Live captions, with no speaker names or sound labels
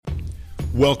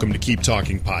Welcome to Keep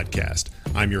Talking Podcast.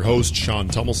 I'm your host, Sean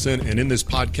Tummelson, and in this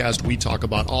podcast, we talk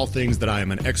about all things that I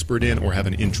am an expert in or have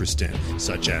an interest in,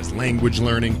 such as language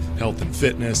learning, health and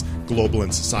fitness, global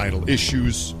and societal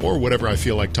issues, or whatever I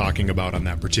feel like talking about on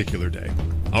that particular day.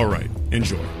 All right,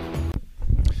 enjoy.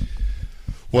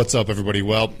 What's up, everybody?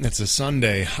 Well, it's a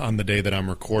Sunday on the day that I'm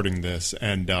recording this,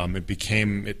 and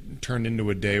it turned into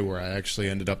a day where I actually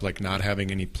ended up not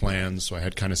having any plans, so I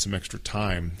had kind of some extra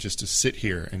time just to sit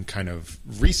here and kind of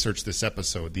research this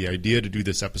episode. The idea to do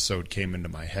this episode came into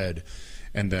my head,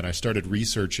 and then I started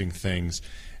researching things,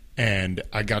 and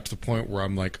I got to the point where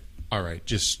I'm like, all right,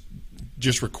 just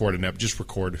record an just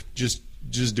record, just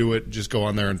do it, just go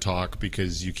on there and talk,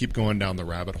 because you keep going down the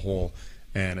rabbit hole.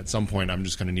 And at some point, I'm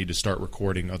just going to need to start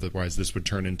recording. Otherwise, this would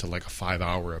turn into like a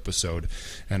 5-hour episode.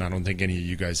 And I don't think any of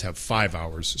you guys have 5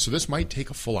 hours. So this might take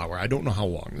a full hour. I don't know how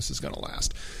long this is going to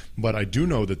last. But I do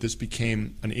know that this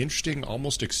became an interesting,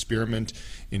 almost experiment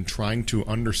in trying to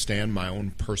understand my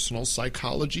own personal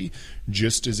psychology,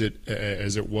 just as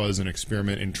it was an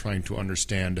experiment in trying to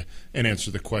understand and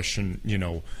answer the question, is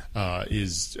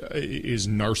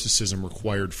narcissism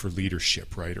required for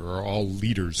leadership, right? Or are all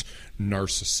leaders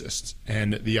narcissists?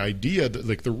 And the idea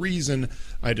that, the reason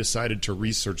I decided to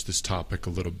research this topic a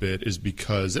little bit is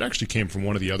because it actually came from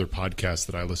one of the other podcasts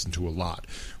that I listen to a lot,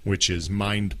 which is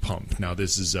Mind Pump. Now,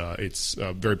 this is it's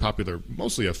very popular,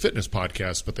 mostly a fitness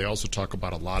podcast, but they also talk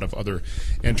about a lot of other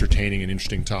entertaining and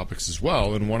interesting topics as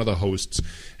well. And one of the hosts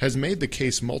has made the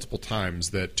case multiple times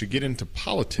that to get into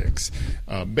politics,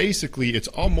 basically it's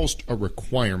almost a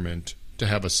requirement to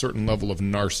have a certain level of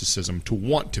narcissism to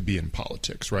want to be in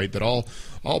politics, right? That all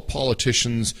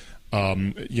politicians,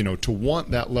 to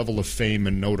want that level of fame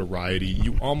and notoriety,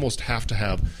 you almost have to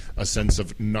have a sense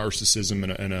of narcissism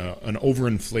and an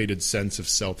overinflated sense of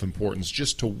self-importance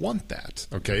just to want that,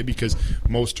 okay? Because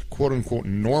most quote-unquote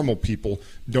normal people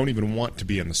don't even want to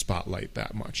be in the spotlight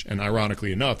that much. And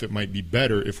ironically enough, it might be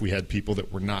better if we had people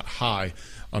that were not high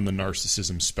on the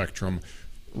narcissism spectrum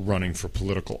running for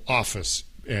political office.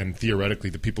 And theoretically,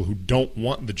 the people who don't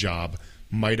want the job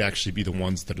might actually be the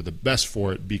ones that are the best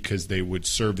for it, because they would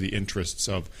serve the interests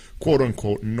of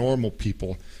quote-unquote normal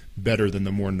people better than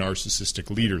the more narcissistic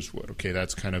leaders would. Okay,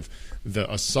 that's kind of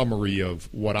a summary of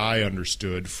what I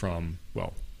understood from,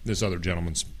 this other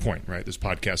gentleman's point, right? This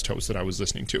podcast host that I was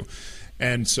listening to.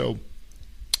 And so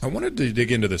I wanted to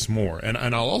dig into this more. And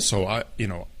I'll also, I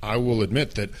will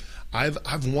admit that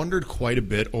I've wondered quite a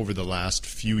bit over the last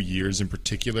few years in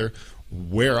particular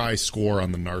where I score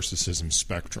on the narcissism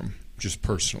spectrum, just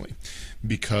personally,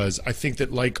 because I think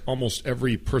that like almost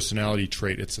every personality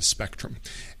trait, it's a spectrum.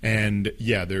 And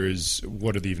yeah, there is,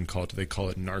 what do they even call it? Do they call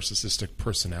it narcissistic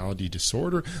personality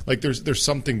disorder? Like there's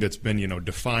something that's been,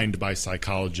 defined by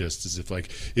psychologists as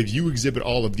if you exhibit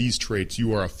all of these traits,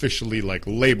 you are officially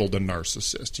labeled a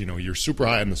narcissist. You're super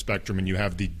high on the spectrum and you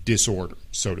have the disorder,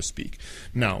 so to speak.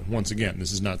 Now, once again,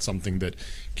 this is not something that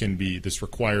this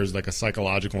requires a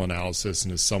psychological analysis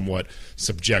and is somewhat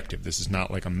subjective. This is not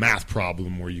like a math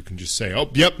problem where you can just say, oh,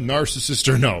 yep,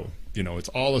 narcissist or no. It's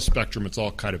all a spectrum. It's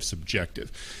all kind of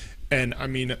subjective. And I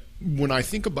mean, when I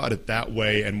think about it that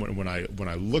way, and when I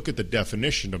look at the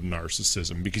definition of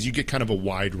narcissism, because you get kind of a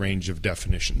wide range of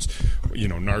definitions,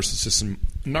 narcissism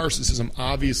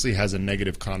obviously has a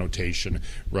negative connotation,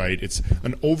 right? It's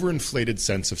an overinflated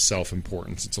sense of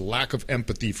self-importance. It's a lack of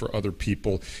empathy for other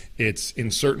people. It's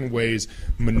in certain ways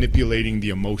manipulating the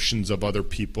emotions of other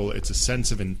people. It's a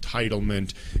sense of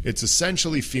entitlement. It's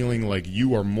essentially feeling like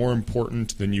you are more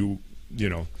important than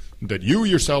that you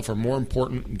yourself are more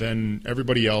important than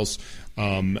everybody else,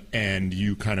 and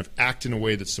you kind of act in a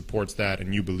way that supports that,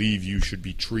 and you believe you should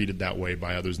be treated that way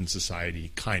by others in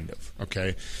society, kind of,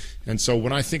 okay? And so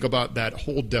when I think about that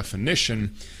whole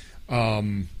definition, where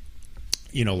am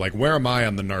I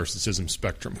on the narcissism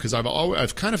spectrum? Because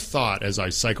I've kind of thought, as I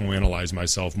psychoanalyze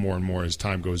myself more and more as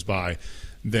time goes by,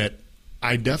 that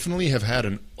I definitely have had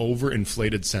an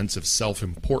overinflated sense of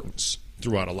self-importance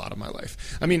throughout a lot of my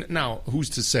life. I mean, now, who's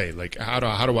to say? How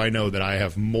do I know that I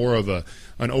have more of an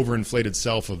overinflated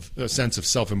sense of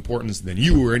self-importance than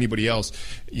you or anybody else?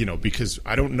 Because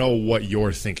I don't know what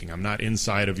you're thinking. I'm not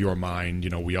inside of your mind.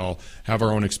 We all have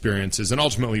our own experiences, and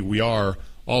ultimately, we are,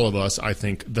 all of us, I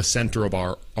think, the center of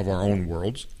our own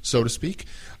worlds, so to speak.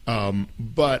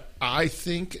 But I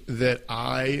think that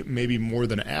I, maybe more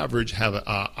than average, have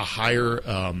a higher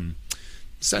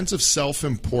sense of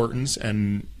self-importance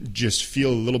and just feel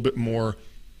a little bit more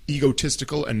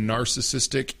egotistical and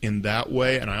narcissistic in that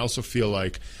way. And I also feel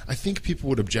like, I think people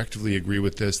would objectively agree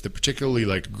with this, that particularly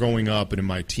like growing up and in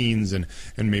my teens and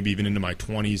maybe even into my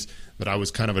 20s, that I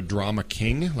was kind of a drama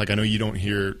king. Like, I know you don't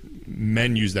hear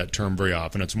men use that term very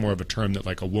often. It's more of a term that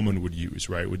like a woman would use,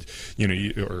 right?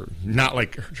 Or not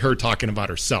like her talking about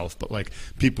herself, but like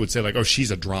people would say like, oh, she's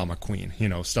a drama queen,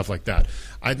 stuff like that.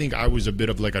 I think I was a bit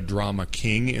of like a drama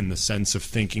king in the sense of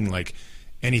thinking like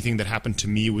anything that happened to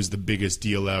me was the biggest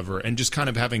deal ever, and just kind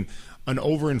of having an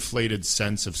overinflated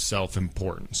sense of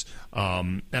self-importance.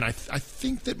 And I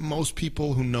think that most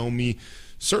people who know me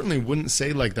certainly wouldn't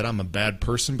say like that I'm a bad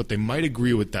person, but they might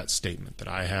agree with that statement, that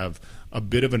I have a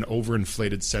bit of an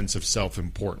overinflated sense of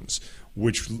self-importance,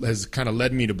 which has kind of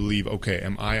led me to believe, okay,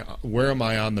 where am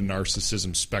I on the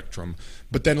narcissism spectrum?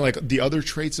 But then like the other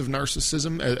traits of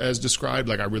narcissism as described,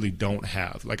 like I really don't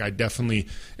have. Like empathy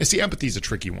is a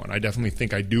tricky one. I definitely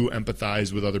think I do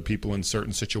empathize with other people in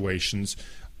certain situations.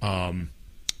 Now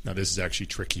this is actually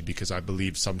tricky because I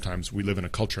believe sometimes we live in a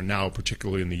culture now,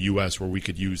 particularly in the US, where we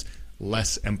could use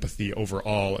less empathy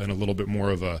overall and a little bit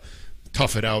more of a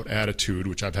tough it out attitude,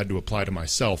 which I've had to apply to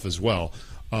myself as well.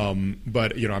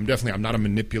 But I'm not a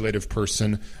manipulative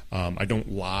person. I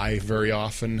don't lie very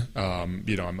often. I'm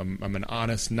an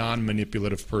honest,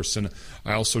 non-manipulative person.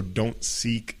 I also don't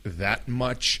seek that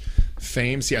much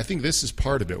fame. See, I think this is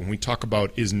part of it. When we talk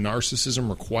about, is narcissism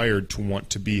required to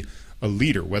want to be a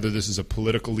leader, whether this is a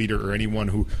political leader or anyone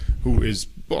who is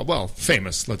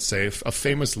famous, let's say, a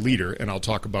famous leader, and I'll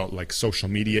talk about like social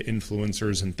media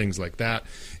influencers and things like that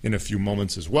in a few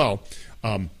moments as well.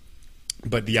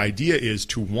 But the idea is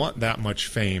to want that much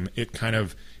fame, it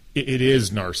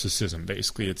is narcissism,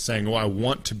 basically. It's saying, I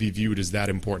want to be viewed as that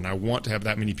important. I want to have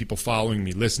that many people following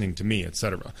me, listening to me,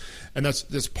 etc. And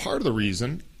that's part of the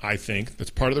reason, I think,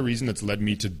 that's part of the reason that's led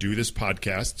me to do this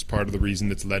podcast. It's part of the reason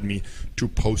that's led me to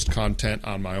post content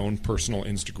on my own personal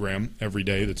Instagram every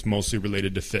day that's mostly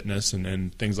related to fitness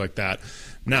and things like that.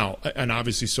 Now, and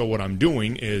obviously, so what I'm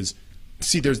doing is,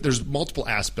 see, there's multiple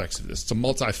aspects of this. It's a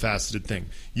multifaceted thing.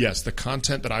 Yes, the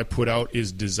content that I put out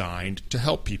is designed to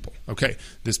help people. Okay,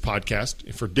 this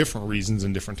podcast, for different reasons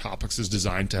and different topics, is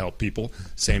designed to help people.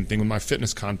 Same thing with my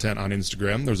fitness content on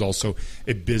Instagram. There's also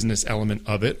a business element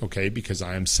of it, okay, because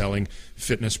I am selling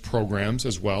fitness programs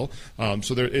as well.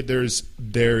 So there is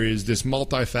this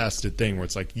multifaceted thing where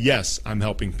it's like, yes, I'm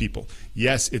helping people.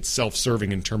 Yes, it's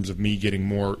self-serving in terms of me getting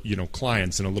more,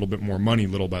 clients and a little bit more money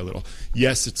little by little.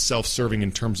 Yes, it's self-serving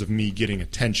in terms of me getting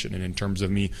attention and in terms of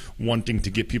me wanting to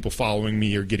get people following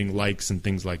me or getting likes and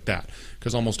things like that.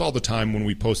 Because almost all the time when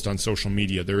we post on social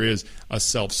media, there is a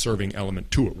self-serving element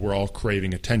to it. We're all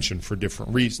craving attention for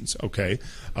different reasons, okay?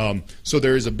 So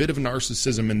there is a bit of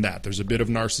narcissism in that. There's a bit of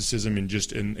narcissism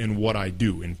in what I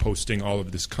do, in posting all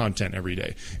of this content every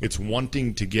day. It's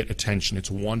wanting to get attention.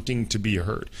 It's wanting to be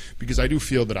heard. Because I do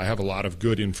feel that I have a lot of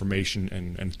good information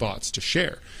and thoughts to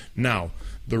share. Now,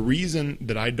 the reason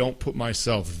that I don't put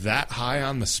myself that high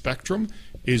on the spectrum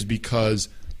is because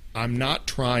I'm not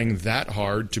trying that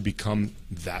hard to become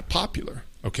that popular,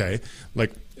 okay?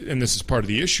 And this is part of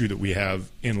the issue that we have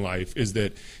in life, is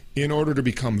that in order to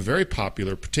become very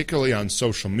popular, particularly on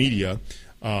social media,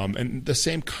 and the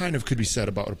same kind of could be said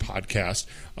about a podcast,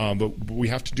 but we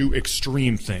have to do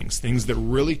extreme things that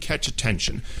really catch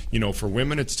attention. For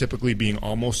women, it's typically being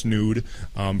almost nude.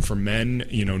 For men,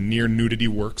 near nudity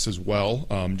works as well.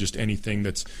 Just anything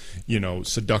that's,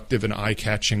 seductive and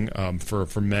eye-catching.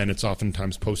 For men, it's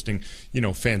oftentimes posting,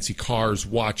 fancy cars,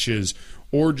 watches,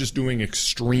 or just doing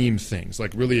extreme things,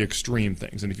 like really extreme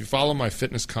things. And if you follow my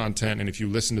fitness content and if you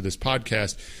listen to this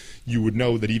podcast, you would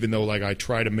know that even though I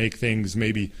try to make things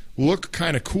maybe look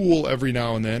kind of cool every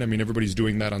now and then, I mean, everybody's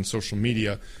doing that on social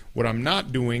media, what I'm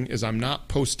not doing is I'm not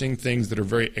posting things that are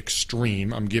very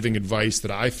extreme. I'm giving advice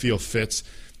that I feel fits,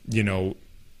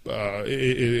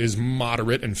 is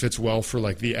moderate and fits well for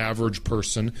the average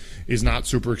person, is not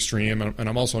super extreme, and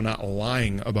I'm also not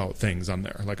lying about things on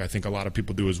there like I think a lot of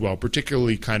people do as well,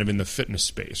 particularly kind of in the fitness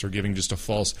space, or giving just a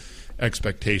false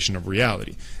expectation of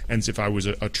reality. And if I was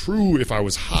if I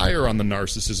was higher on the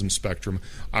narcissism spectrum,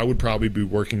 I would probably be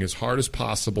working as hard as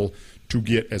possible to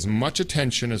get as much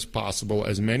attention as possible,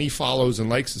 as many follows and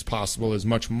likes as possible, as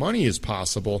much money as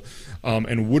possible,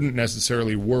 and wouldn't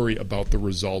necessarily worry about the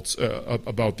results,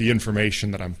 about the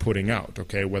information that I'm putting out,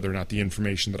 okay, whether or not the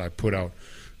information that I put out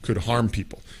could harm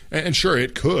people. And sure,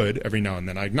 it could every now and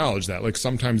then. I acknowledge that.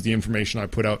 Sometimes the information I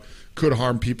put out could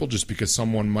harm people just because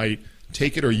someone might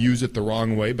take it or use it the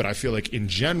wrong way, but I feel like in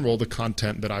general, the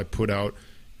content that I put out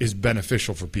is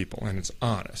beneficial for people and it's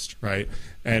honest, right?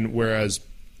 And whereas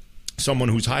someone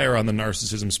who's higher on the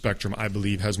narcissism spectrum, I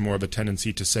believe, has more of a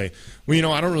tendency to say,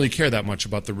 well, I don't really care that much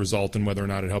about the result and whether or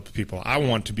not it helps people. I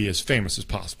want to be as famous as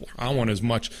possible. I want as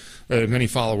many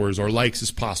followers or likes as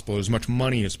possible, as much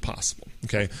money as possible.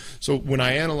 Okay, so when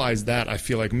I analyze that, I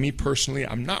feel like me personally,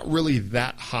 I'm not really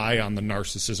that high on the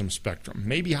narcissism spectrum.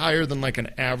 Maybe higher than like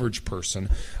an average person,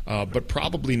 but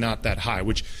probably not that high.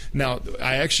 Which now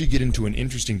I actually get into an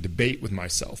interesting debate with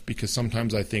myself, because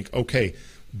sometimes I think, okay,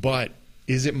 but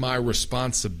is it my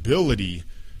responsibility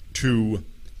to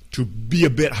be a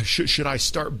bit, should I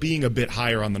start being a bit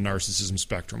higher on the narcissism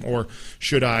spectrum? Or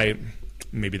should I,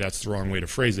 maybe that's the wrong way to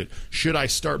phrase it, should I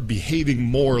start behaving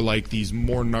more like these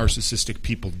more narcissistic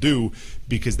people do,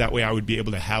 because that way I would be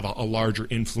able to have a larger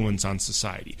influence on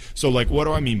society? So like, what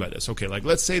do I mean by this? Okay, like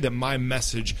let's say that my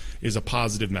message is a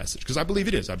positive message, because I believe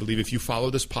it is. I believe if you follow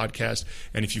this podcast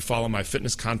and if you follow my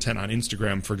fitness content on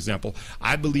Instagram, for example,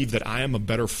 I believe that I am a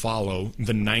better follow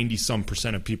than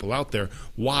 90-some% of people out there.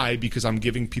 Why? Because I'm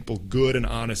giving people good and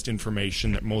honest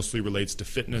information that mostly relates to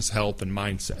fitness, health, and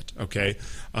mindset, okay?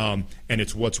 And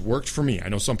it's what's worked for me. I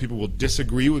know some people will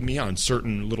disagree with me on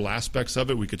certain little aspects of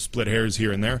it. We could split hairs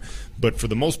here and there, but for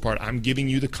the most part, I'm giving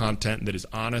you the content that is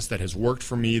honest, that has worked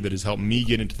for me, that has helped me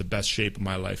get into the best shape of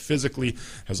my life physically,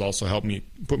 has also helped me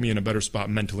put me in a better spot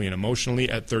mentally and emotionally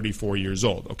at 34 years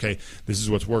old, okay? This is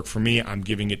what's worked for me. I'm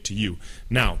giving it to you.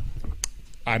 Now,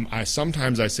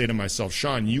 sometimes I say to myself,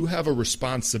 Sean, you have a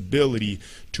responsibility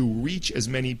to reach as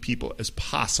many people as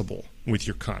possible with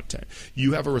your content.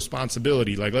 You have a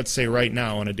responsibility, like let's say right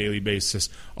now on a daily basis,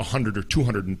 100 or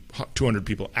 200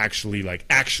 people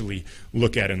actually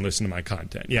look at and listen to my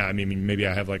content. Yeah, I mean, maybe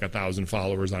I have like 1,000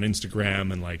 followers on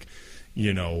Instagram and like,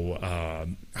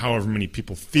 however many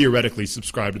people theoretically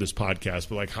subscribe to this podcast,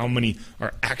 but like how many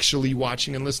are actually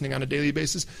watching and listening on a daily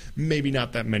basis? Maybe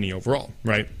not that many overall,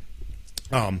 right?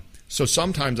 So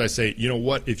sometimes I say, you know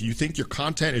what, if you think your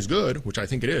content is good, which I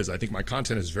think it is, I think my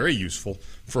content is very useful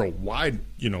for a lot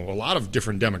of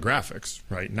different demographics,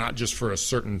 right? Not just for a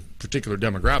certain particular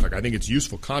demographic. I think it's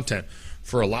useful content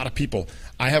for a lot of people.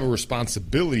 I have a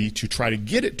responsibility to try to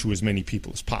get it to as many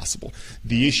people as possible.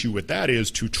 The issue with that is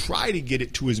to try to get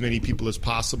it to as many people as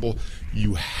possible,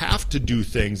 you have to do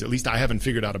things, at least I haven't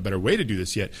figured out a better way to do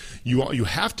this yet, you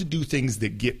have to do things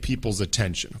that get people's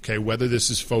attention, okay? Whether this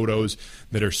is photos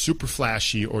that are super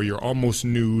flashy, or you're almost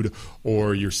nude,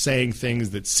 or you're saying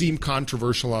things that seem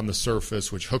controversial on the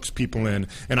surface, which hooks people in,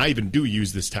 and I even do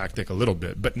use this tactic a little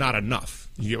bit, but not enough.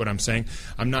 You get what I'm saying?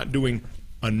 I'm not doing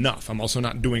enough. I'm also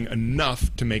not doing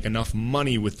enough to make enough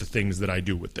money with the things that I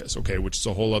do with this, okay, which is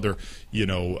a whole other,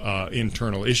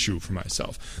 internal issue for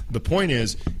myself. The point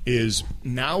is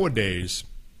nowadays,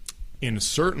 in a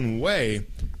certain way,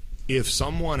 if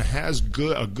someone has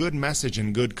a good message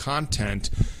and good content,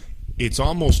 it's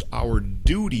almost our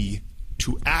duty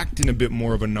to act in a bit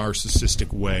more of a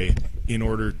narcissistic way in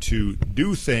order to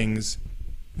do things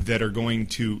that are going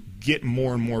to get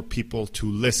more and more people to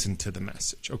listen to the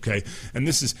message, okay? And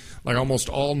this is like almost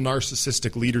all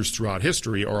narcissistic leaders throughout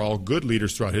history, or all good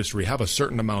leaders throughout history, have a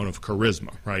certain amount of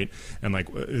charisma, right? And like,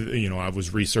 I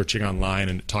was researching online,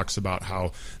 and it talks about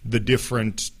how the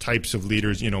different types of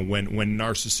leaders, when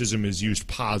narcissism is used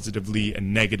positively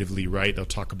and negatively, right? They'll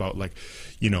talk about like,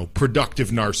 productive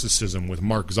narcissism with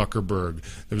Mark Zuckerberg.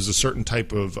 There was a certain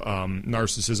type of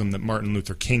narcissism that Martin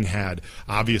Luther King had.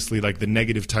 Obviously, like the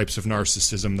negative types of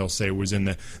narcissism, they'll say was in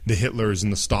the Hitlers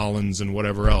and the Stalins and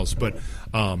whatever else. But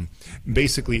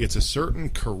basically, it's a certain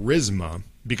charisma,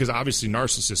 because obviously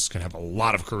narcissists can have a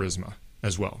lot of charisma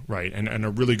as well, right? And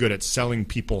are really good at selling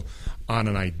people on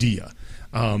an idea.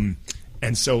 And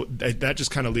so that just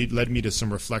kind of led me to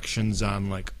some reflections on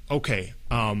like, okay,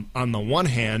 on the one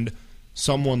hand,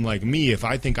 someone like me, if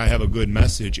I think I have a good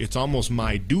message, it's almost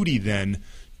my duty then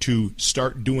to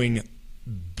start doing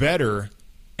better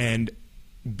and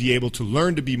be able to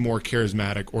learn to be more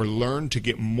charismatic, or learn to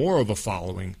get more of a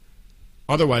following.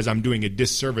 Otherwise, I'm doing a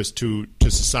disservice to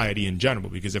society in general,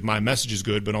 because if my message is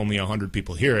good but only 100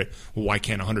 people hear it, well, why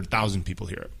can't 100,000 people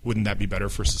hear it? Wouldn't that be better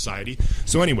for society?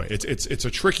 So anyway, it's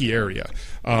a tricky area.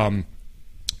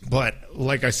 But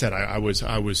like I said, I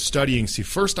was studying. See,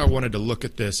 first I wanted to look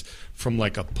at this from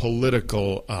like a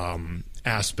political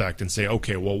aspect and say,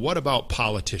 okay, well, what about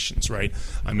politicians, right?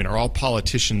 I mean, are all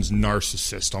politicians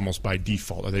narcissists almost by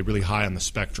default? Are they really high on the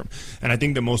spectrum? And I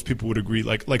think that most people would agree,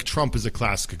 like Trump is a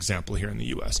classic example here in the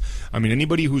U.S. I mean,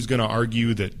 anybody who's going to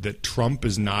argue that Trump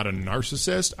is not a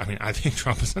narcissist, I mean, I think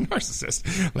Trump is a narcissist.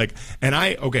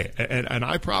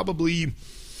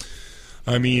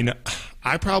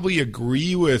 I probably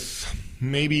agree with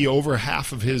maybe over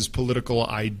half of his political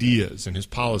ideas and his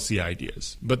policy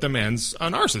ideas. But the man's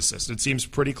a narcissist. It seems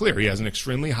pretty clear. He has an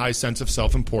extremely high sense of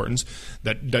self-importance.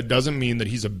 That doesn't mean that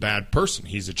he's a bad person.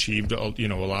 He's achieved a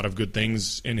lot of good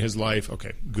things in his life.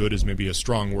 Okay, good is maybe a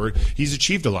strong word. He's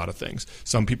achieved a lot of things.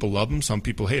 Some people love him, some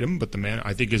people hate him, but the man,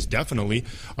 I think, is definitely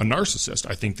a narcissist.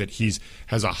 I think that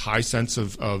has a high sense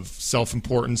of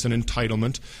self-importance and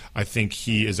entitlement. I think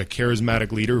he is a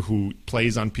charismatic leader who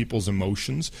plays on people's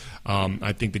emotions.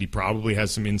 I think that he probably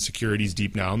has some insecurities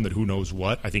deep down that who knows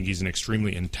what. I think he's an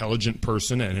extremely intelligent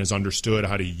person and has understood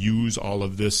how to use all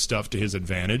of this stuff to his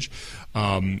advantage.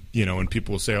 And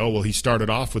people will say, oh, well, he started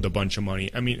off with a bunch of money.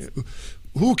 I mean,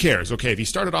 who cares? Okay, if he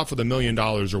started off with $1 million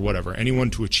or whatever, anyone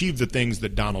to achieve the things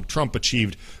that Donald Trump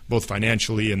achieved, both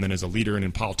financially and then as a leader and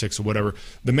in politics or whatever,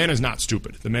 the man is not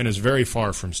stupid. The man is very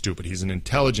far from stupid. He's an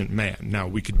intelligent man. Now,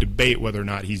 we could debate whether or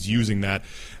not he's using that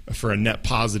for a net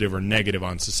positive or negative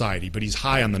on society, but he's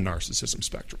high on the narcissism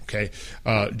spectrum, okay?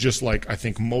 Just like I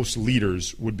think most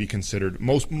leaders would be considered,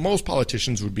 most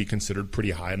politicians would be considered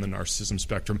pretty high on the narcissism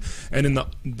spectrum. And in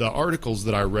the articles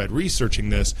that I read researching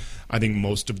this, I think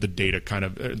most of the data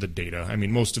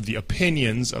most of the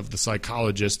opinions of the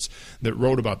psychologists that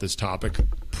wrote about this topic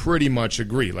pretty much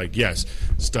agree. Like, yes,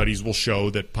 studies will show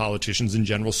that politicians in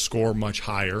general score much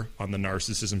higher on the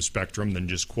narcissism spectrum than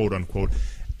just quote-unquote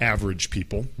average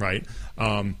people, right?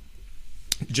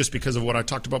 Just because of what I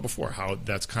talked about before, how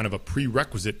that's kind of a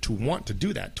prerequisite to want to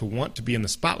do that, to want to be in the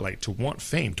spotlight, to want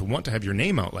fame, to want to have your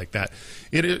name out like that.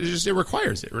 It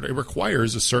requires it. It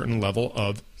requires a certain level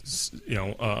of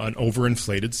an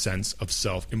overinflated sense of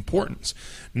self-importance.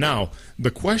 Now,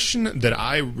 the question that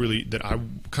I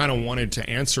kind of wanted to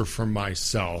answer for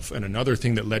myself, and another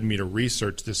thing that led me to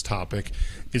research this topic,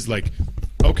 is like,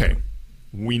 okay,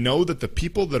 we know that the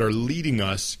people that are leading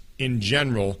us in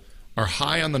general are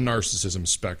high on the narcissism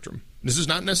spectrum. This is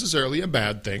not necessarily a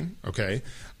bad thing, okay?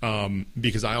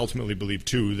 Because I ultimately believe,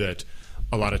 too, that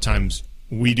a lot of times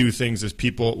we do things as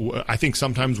people. I think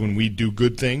sometimes when we do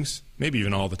good things, maybe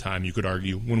even all the time, you could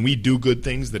argue, when we do good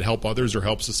things that help others or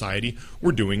help society,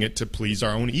 we're doing it to please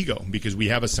our own ego because we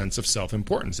have a sense of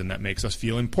self-importance, and that makes us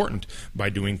feel important by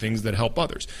doing things that help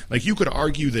others. Like, you could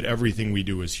argue that everything we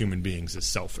do as human beings is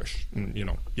selfish,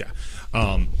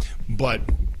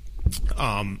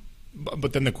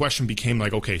 But then the question became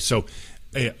like, okay, so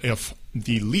if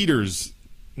the leaders,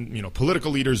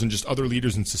 political leaders and just other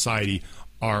leaders in society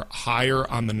are higher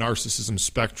on the narcissism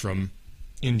spectrum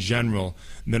in general,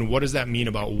 then what does that mean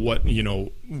about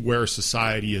where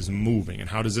society is moving, and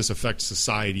how does this affect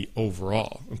society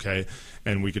overall? Okay,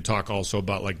 and we could talk also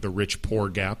about like the rich-poor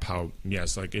gap. How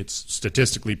yes, like it's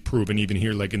statistically proven even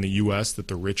here, like in the U.S., that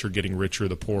the rich are getting richer,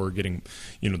 the poor are getting,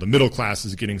 the middle class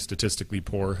is getting statistically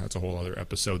poor. That's a whole other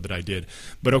episode that I did.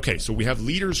 But okay, so we have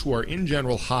leaders who are in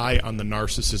general high on the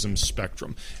narcissism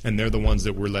spectrum, and they're the ones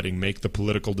that we're letting make the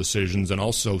political decisions and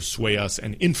also sway us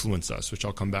and influence us, which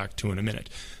I'll come back to in a minute.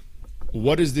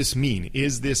 What does this mean?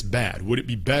 Is this bad? Would it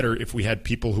be better if we had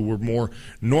people who were more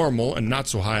normal and not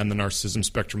so high on the narcissism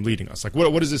spectrum leading us? Like,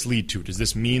 what does this lead to? Does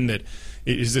this mean that,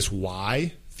 is this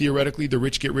why, theoretically, the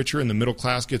rich get richer and the middle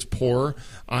class gets poorer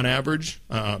on average?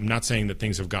 I'm not saying that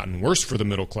things have gotten worse for the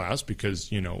middle class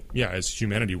because, as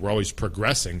humanity, we're always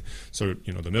progressing. So,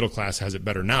 the middle class has it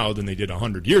better now than they did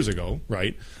 100 years ago,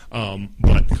 right?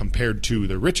 But compared to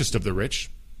the richest of the rich,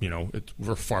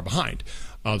 we're far behind.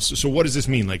 So what does this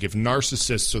mean? Like, if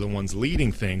narcissists are the ones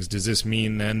leading things, does this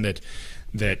mean then that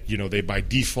they by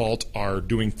default are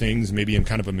doing things maybe in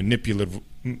kind of a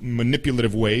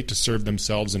manipulative way to serve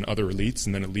themselves and other elites,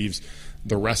 and then it leaves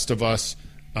the rest of us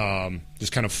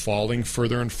just kind of falling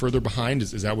further and further behind?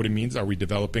 Is that what it means? Are we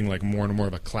developing like more and more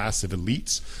of a class of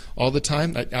elites all the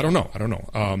time? I don't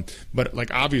know. But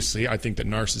like, obviously, I think that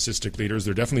narcissistic leaders,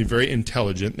 they're definitely very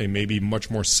intelligent. They may be much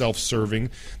more self-serving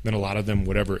than a lot of them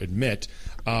would ever admit.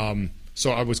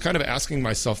 So I was kind of asking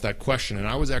myself that question, and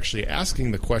I was actually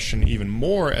asking the question even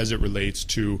more as it relates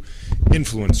to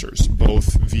influencers,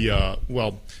 both via,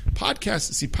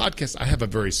 podcasts. See, podcasts, I have a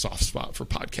very soft spot for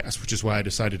podcasts, which is why I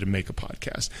decided to make a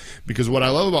podcast. Because what I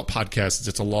love about podcasts is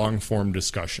it's a long-form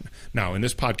discussion. Now, in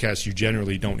this podcast, you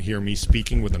generally don't hear me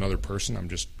speaking with another person. I'm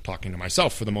just talking to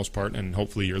myself for the most part, and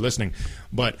hopefully you're listening.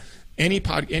 But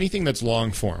anything that's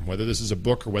long form, whether this is a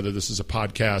book or whether this is a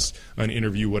podcast, an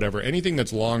interview, whatever, anything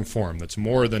that's long form, that's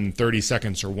more than 30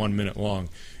 seconds or 1 minute long,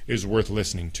 is worth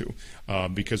listening to.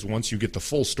 Because once you get the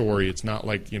full story, it's not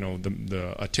like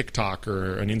a TikTok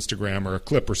or an Instagram or a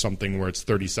clip or something where it's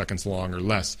 30 seconds long or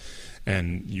less.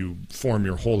 and you form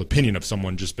your whole opinion of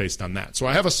someone just based on that. So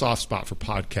I have a soft spot for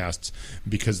podcasts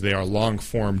because they are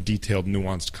long-form, detailed,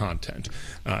 nuanced content,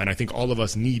 and I think all of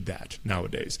us need that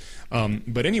nowadays.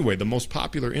 But anyway, the most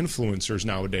popular influencers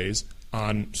nowadays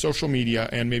on social media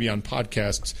and maybe on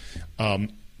podcasts,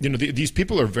 these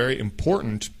people are very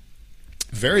important,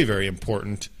 very, very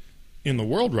important in the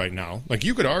world right now. Like,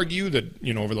 you could argue that,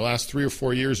 over the last 3 or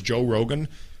 4 years, Joe Rogan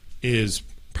is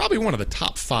probably one of the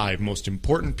top 5 most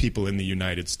important people in the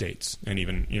United States and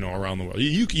even, around the world.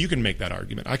 You can make that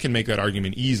argument. I can make that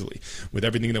argument easily with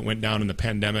everything that went down in the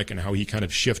pandemic and how he kind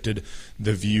of shifted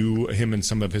the view, him and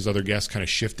some of his other guests kind of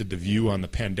shifted the view on the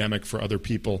pandemic for other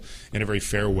people in a very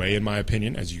fair way, in my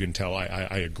opinion. As you can tell,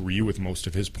 I agree with most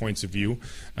of his points of view,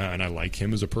 and I like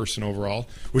him as a person overall,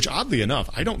 which oddly enough,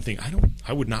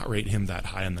 I would not rate him that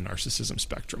high on the narcissism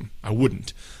spectrum. I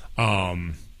wouldn't.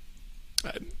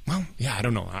 Well, yeah, I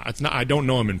don't know. I don't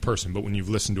know him in person, but when you've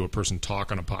listened to a person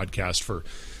talk on a podcast for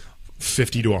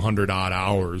 50 to 100 odd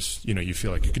hours, you feel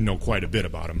like you can know quite a bit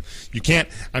about him. You can't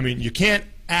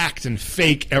act and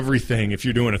fake everything if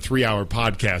you're doing a 3-hour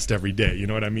podcast every day. You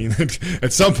know what I mean?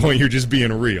 At some point, you're just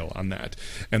being real on that.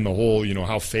 And the whole,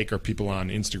 how fake are people on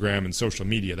Instagram and social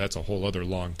media, that's a whole other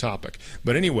long topic.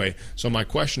 But anyway, so my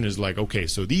question is okay,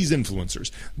 so these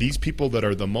influencers, these people that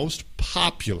are the most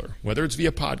popular, whether it's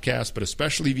via podcast, but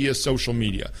especially via social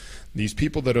media, these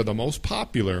people that are the most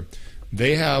popular,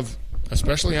 they have,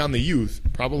 especially on the youth,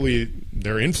 probably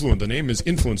the name is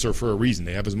influencer for a reason.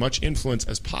 They have as much influence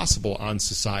as possible on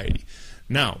society.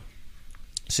 Now,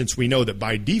 since we know that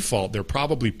by default they're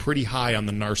probably pretty high on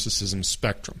the narcissism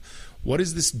spectrum, what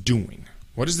is this doing?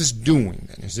 What is this doing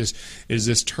then? Is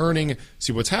this turning?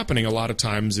 See, what's happening a lot of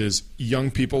times is young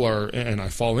people are, and I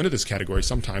fall into this category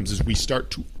sometimes, is we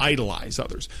start to idolize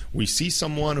others. We see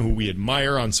someone who we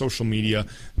admire on social media.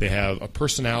 They have a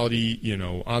personality,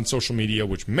 on social media,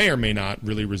 which may or may not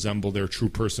really resemble their true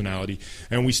personality.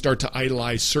 And we start to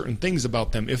idolize certain things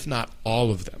about them, if not all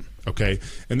of them. Okay?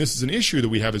 And this is an issue that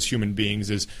we have as human beings,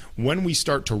 is when we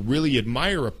start to really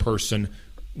admire a person,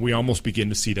 we almost begin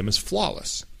to see them as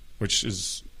flawless, which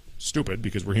is stupid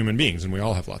because we're human beings and we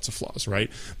all have lots of flaws,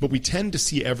 right? But we tend to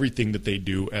see everything that they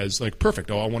do as perfect.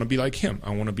 Oh, I want to be like him.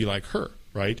 I want to be like her,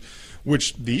 right?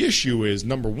 Which the issue is,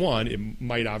 number one, it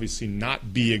might obviously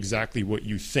not be exactly what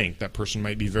you think. That person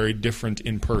might be very different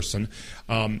in person.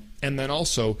 And then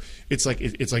also, it's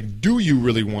like, do you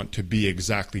really want to be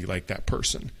exactly like that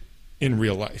person in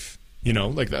real life?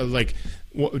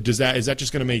 Is that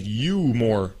just going to make you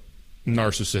more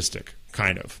narcissistic,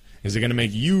 kind of? Is it going to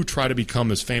make you try to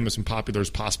become as famous and popular as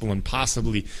possible and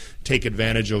possibly take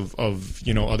advantage of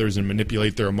others and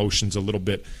manipulate their emotions a little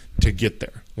bit to get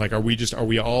there? Are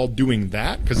we all doing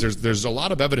that? Because there's a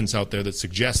lot of evidence out there that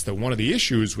suggests that one of the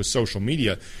issues with social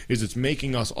media is it's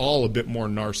making us all a bit more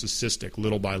narcissistic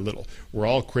little by little. We're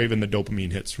all craving the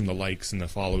dopamine hits from the likes and the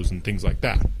follows and things like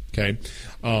that. Okay,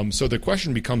 so the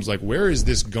question becomes where is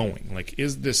this going?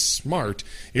 Is this smart?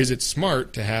 Is it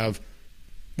smart to have,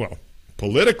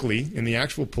 politically, in the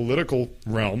actual political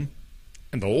realm,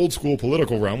 and the old school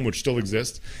political realm, which still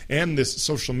exists, and this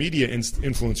social media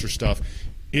influencer stuff,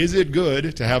 is it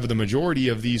good to have the majority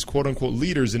of these quote-unquote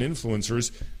leaders and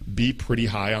influencers be pretty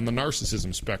high on the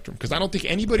narcissism spectrum? Because I don't think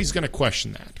anybody's going to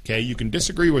question that, okay? You can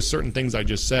disagree with certain things I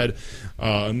just said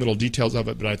and little details of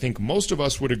it, but I think most of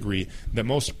us would agree that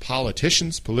most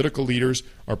politicians, political leaders,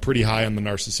 are pretty high on the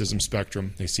narcissism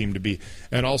spectrum. They seem to be.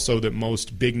 And also that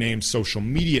most big-name social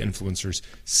media influencers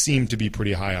seem to be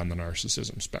pretty high on the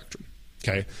narcissism spectrum,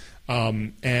 okay?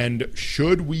 And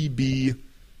should we be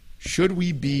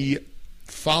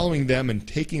following them and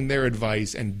taking their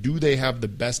advice, and do they have the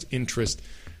best interest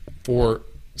for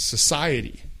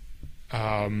society?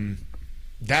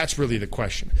 That's really the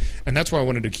question. And that's why I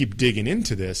wanted to keep digging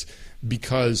into this,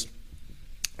 because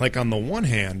on the one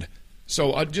hand,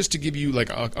 so just to give you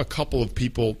a couple of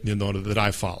people that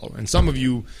I follow, and some of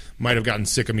you might have gotten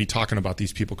sick of me talking about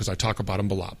these people because I talk about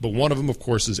them a lot, but one of them, of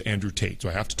course, is Andrew Tate. So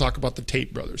I have to talk about the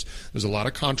Tate brothers. There's a lot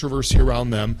of controversy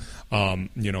around them.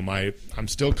 I'm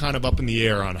still kind of up in the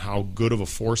air on how good of a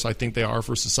force I think they are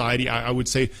for society. I would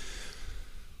say,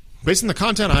 based on the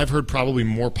content I've heard, probably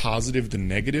more positive than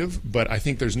negative, but I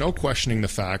think there's no questioning the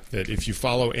fact that if you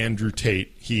follow Andrew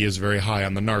Tate, he is very high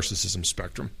on the narcissism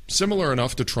spectrum. Similar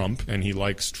enough to Trump, and he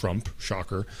likes Trump,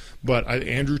 shocker. But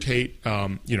Andrew Tate,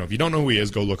 if you don't know who he is,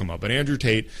 go look him up. But Andrew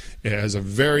Tate has a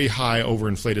very high,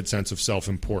 overinflated sense of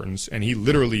self-importance, and he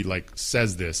literally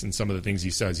says this in some of the things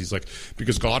he says. He's like,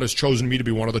 because God has chosen me to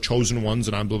be one of the chosen ones,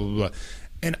 and I'm blah, blah, blah.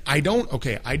 And I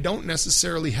don't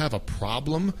necessarily have a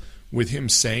problem with him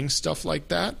saying stuff like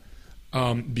that.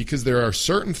 because there are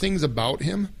certain things about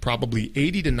him, probably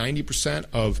 80 to 90%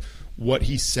 of what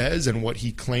he says and what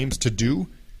he claims to do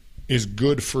is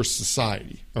good for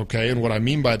society, okay? And what I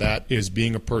mean by that is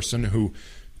being a person who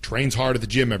trains hard at the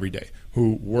gym every day,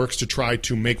 who works to try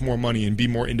to make more money and be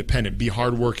more independent, be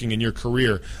hardworking in your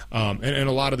career. And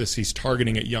a lot of this he's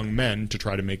targeting at young men to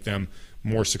try to make them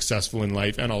more successful in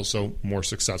life and also more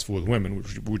successful with women,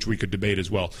 which we could debate as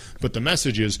well. But the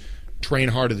message is train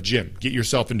hard at the gym. Get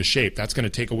yourself into shape. That's going to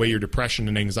take away your depression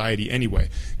and anxiety anyway.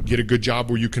 Get a good job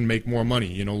where you can make more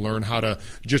money. Learn how to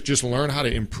just learn how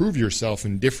to improve yourself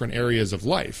in different areas of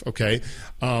life, okay?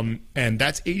 And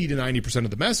that's 80 to 90%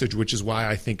 of the message, which is why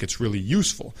I think it's really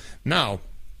useful. Now,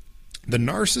 the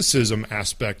narcissism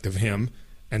aspect of him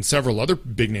and several other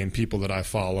big-name people that I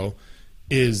follow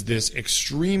is this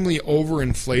extremely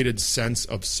overinflated sense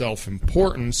of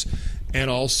self-importance and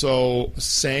also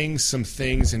saying some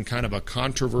things in kind of a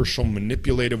controversial,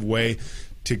 manipulative way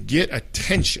to get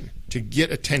attention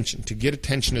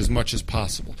as much as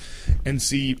possible. And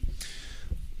see,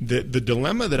 the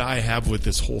dilemma that I have with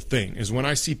this whole thing is when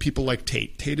I see people like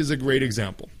Tate. Tate is a great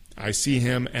example. I see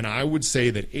him, and I would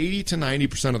say that 80 to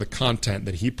 90% of the content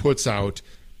that he puts out,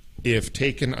 if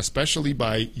taken especially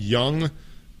by young,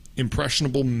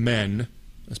 impressionable men,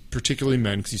 particularly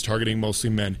men, because he's targeting mostly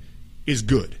men, is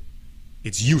good.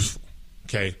 It's useful,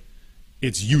 okay?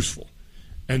 It's useful.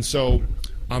 And so,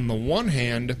 on the one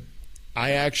hand,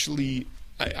 I actually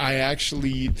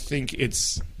think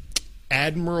it's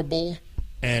admirable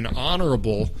and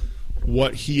honorable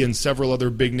what he and several other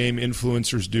big-name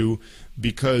influencers do,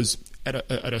 because at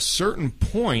a certain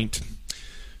point,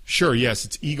 sure, yes,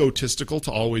 it's egotistical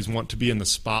to always want to be in the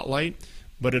spotlight,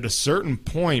 but at a certain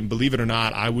point, believe it or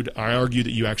not, I argue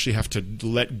that you actually have to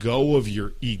let go of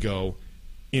your ego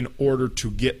in order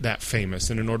to get that famous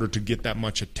and in order to get that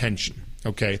much attention,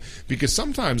 okay? Because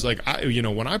sometimes, like,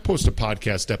 when I post a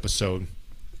podcast episode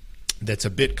that's a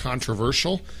bit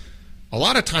controversial, a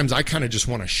lot of times I kind of just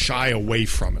want to shy away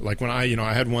from it. Like when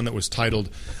I had one that was titled,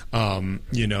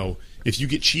 if you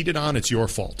get cheated on, it's your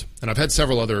fault. And I've had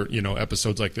several other,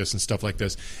 episodes like this and stuff like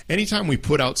this. Anytime we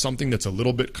put out something that's a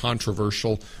little bit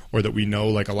controversial or that we know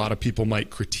like a lot of people might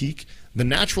critique, the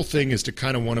natural thing is to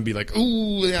kind of want to be like,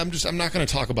 ooh, I'm not going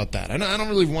to talk about that. I don't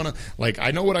really want to, like,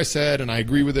 I know what I said and I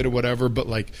agree with it or whatever, but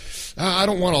like, I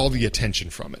don't want all the attention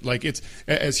from it. Like it's,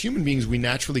 as human beings, we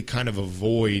naturally kind of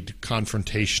avoid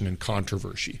confrontation and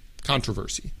controversy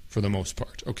for the most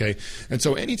part, okay? And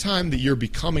so anytime that you're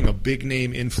becoming a big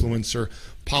name influencer,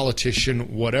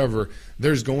 politician, whatever,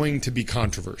 there's going to be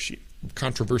controversy. I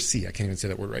can't even say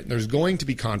that word right. There's going to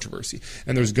be controversy,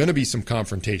 and there's going to be some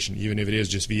confrontation, even if it is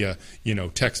just via,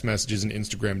 text messages and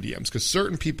Instagram DMs, because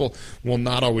certain people will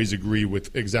not always agree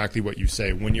with exactly what you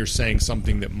say when you're saying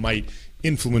something that might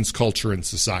influence culture and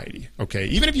society, okay?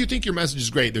 Even if you think your message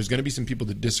is great, there's going to be some people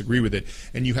that disagree with it,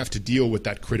 and you have to deal with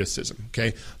that criticism,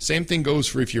 okay? Same thing goes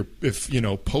for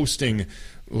if posting,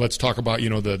 let's talk about,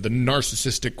 the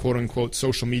narcissistic, quote-unquote,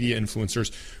 social media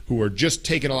influencers who are just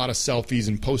taking a lot of selfies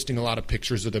and posting a lot of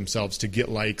pictures of themselves to get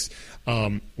likes,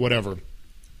 whatever,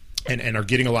 and are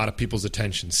getting a lot of people's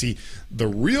attention. See, the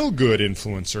real good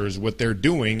influencers, what they're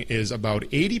doing is about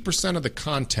 80% of the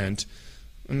content,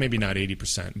 maybe not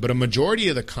 80%, but a majority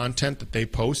of the content that they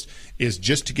post is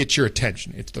just to get your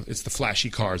attention. It's the flashy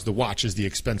cars, the watches, the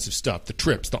expensive stuff, the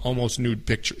trips, the almost nude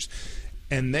pictures.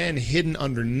 And then hidden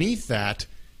underneath that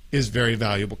is very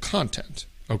valuable content,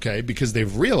 okay? Because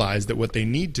they've realized that what they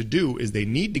need to do is they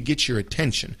need to get your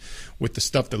attention with the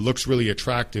stuff that looks really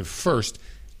attractive first,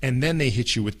 and then they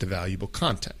hit you with the valuable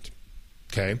content,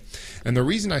 okay? And the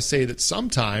reason I say that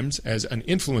sometimes as an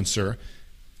influencer,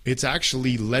 it's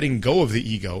actually letting go of the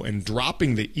ego and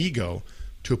dropping the ego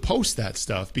to post that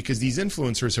stuff, because these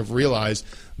influencers have realized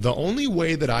the only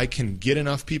way that I can get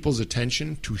enough people's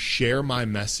attention to share my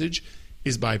message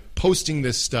is by posting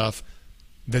this stuff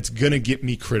that's going to get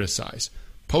me criticized.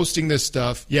 Posting this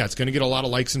stuff, yeah, it's going to get a lot of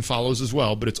likes and follows as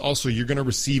well, but it's also, you're going to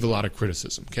receive a lot of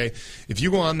criticism, okay? If you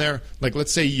go on there, like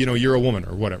let's say, you're a woman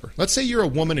or whatever. Let's say you're a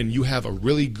woman and you have a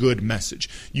really good message.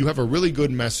 You have a really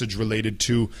good message related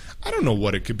to, I don't know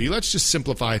what it could be. Let's just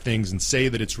simplify things and say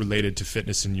that it's related to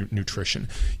fitness and nutrition.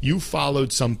 You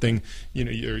followed something,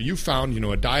 you found,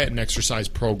 a diet and exercise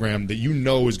program that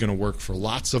is going to work for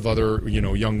lots of other,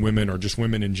 young women or just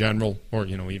women in general, or,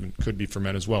 even could be for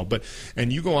men as well.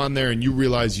 And you go on there and you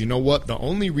realize, you know what, the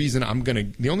only way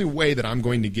that I'm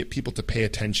going to get people to pay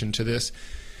attention to this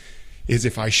is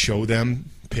if I show them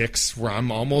pics where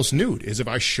I'm almost nude, is if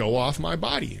I show off my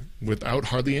body without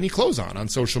hardly any clothes on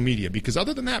social media. Because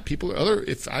other than that,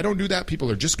 if I don't do that, people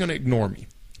are just going to ignore me.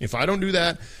 If I don't do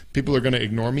that, people are going to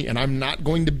ignore me, and I'm not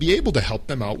going to be able to help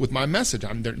them out with my message.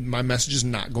 My message is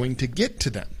not going to get to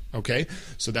them. Okay,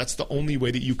 so that's the only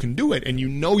way that you can do it, and you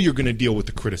know you're going to deal with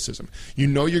the criticism. You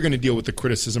know you're going to deal with the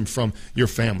criticism from your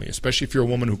family, especially if you're a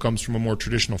woman who comes from a more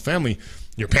traditional family.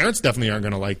 Your parents definitely aren't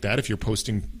going to like that if you're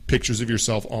posting pictures of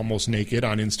yourself almost naked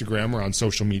on Instagram or on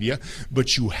social media,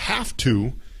 but you have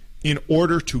to in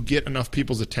order to get enough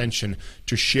people's attention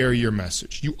to share your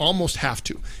message. You almost have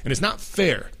to. And it's not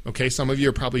fair, okay? Some of you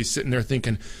are probably sitting there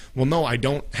thinking, well, no, I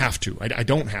don't have to. I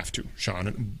don't have to,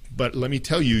 Sean. But let me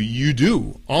tell you, you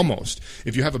do, almost.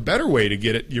 If you have a better way to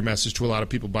get your message to a lot of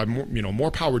people, by more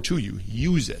power to you,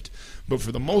 use it. But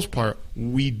for the most part,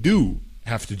 we do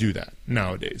have to do that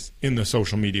nowadays in the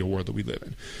social media world that we live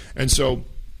in. And so,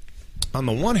 on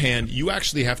the one hand, you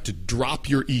actually have to drop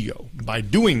your ego by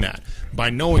doing that, by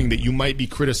knowing that you might be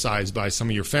criticized by some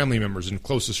of your family members and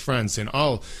closest friends saying,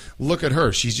 oh, look at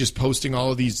her. She's just posting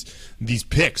all of these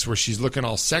pics where she's looking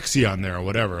all sexy on there or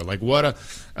whatever. Like, what a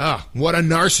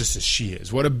narcissist she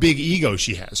is. What a big ego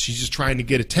she has. She's just trying to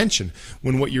get attention.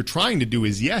 When what you're trying to do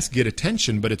is, yes, get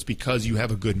attention, but it's because you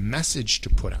have a good message to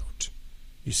put out.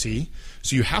 You see?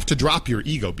 So you have to drop your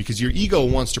ego because your ego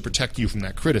wants to protect you from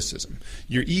that criticism.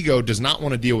 Your ego does not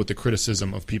want to deal with the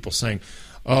criticism of people saying,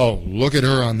 oh, look at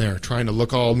her on there trying to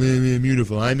look all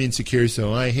beautiful. I'm insecure,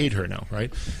 so I hate her now,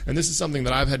 right? And this is something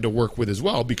that I've had to work with as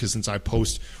well because since I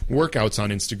post workouts on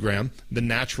Instagram, the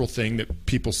natural thing that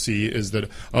people see is that,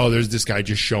 oh, there's this guy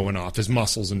just showing off his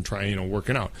muscles and trying,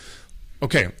 working out.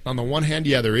 Okay, on the one hand,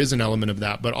 yeah, there is an element of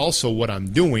that, but also what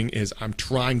I'm doing is I'm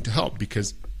trying to help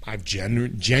because I've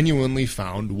genuinely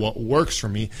found what works for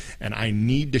me, and I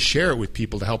need to share it with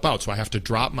people to help out. So I have to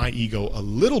drop my ego a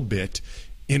little bit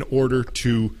in order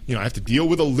to, I have to deal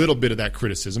with a little bit of that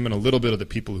criticism and a little bit of the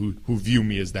people who view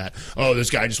me as that, oh, this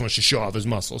guy just wants to show off his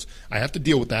muscles. I have to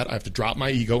deal with that. I have to drop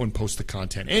my ego and post the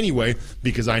content anyway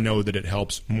because I know that it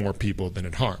helps more people than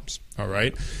it harms. All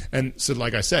right? And so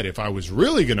like I said, if I was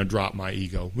really going to drop my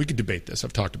ego, we could debate this.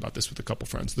 I've talked about this with a couple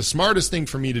friends. The smartest thing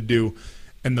for me to do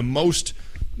and the most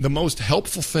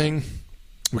helpful thing,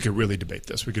 we could really debate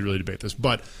this,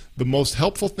 but the most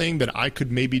helpful thing that I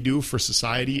could maybe do for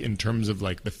society in terms of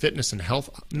like the fitness and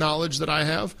health knowledge that I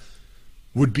have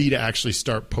would be to actually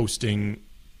start posting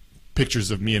pictures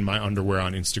of me in my underwear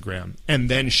on Instagram and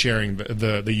then sharing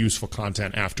the useful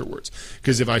content afterwards.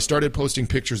 Because if I started posting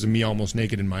pictures of me almost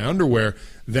naked in my underwear,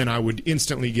 then I would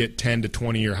instantly get 10 to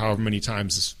 20 or however many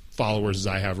times followers as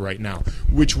I have right now,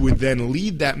 which would then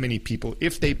lead that many people,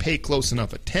 if they pay close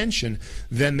enough attention,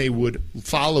 then they would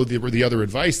follow the other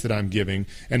advice that I'm giving,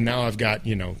 and now I've got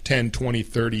 10, 20,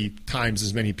 30 times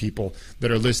as many people that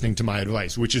are listening to my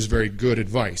advice, which is very good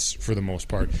advice for the most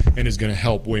part, and is going to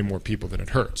help way more people than it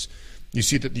hurts. You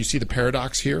see the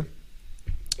paradox here?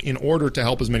 In order to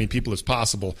help as many people as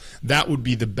possible, that would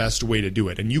be the best way to do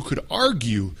it. And you could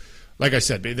argue, like I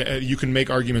said, you can make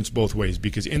arguments both ways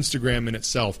because Instagram in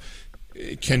itself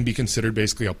can be considered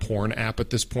basically a porn app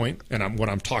at this point. And what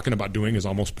I'm talking about doing is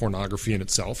almost pornography in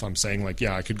itself. I'm saying like,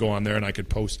 yeah, I could go on there and I could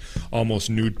post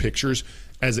almost nude pictures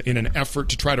as in an effort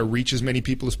to try to reach as many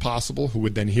people as possible who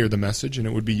would then hear the message and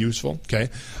it would be useful. Okay.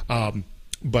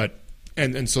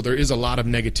 And so there is a lot of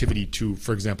negativity to,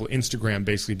 for example, Instagram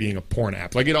basically being a porn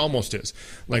app. Like it almost is.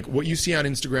 Like what you see on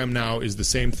Instagram now is the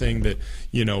same thing that,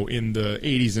 in the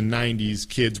 80s and 90s,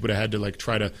 kids would have had to like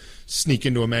try to sneak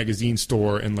into a magazine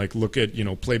store and like look at,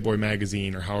 Playboy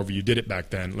magazine or however you did it back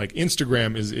then. Like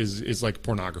Instagram is like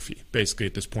pornography basically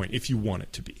at this point, if you want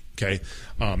it to be. Okay.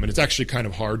 And it's actually kind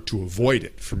of hard to avoid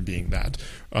it from being that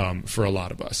for a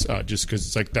lot of us, just because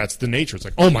it's like that's the nature. It's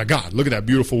like, oh my God, look at that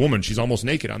beautiful woman. She's almost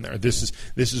naked on there. This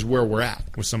is where we're at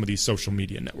with some of these social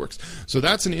media networks. So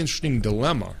that's an interesting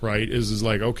dilemma, right? Is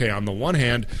like, okay, on the one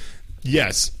hand,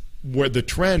 yes, where the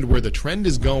trend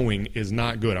is going is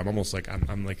not good. I'm almost like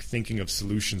I'm like thinking of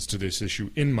solutions to this issue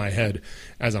in my head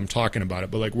as I'm talking about it.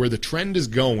 But like where the trend is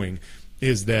going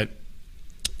is that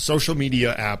social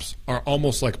media apps are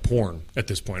almost like porn at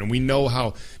this point, and we know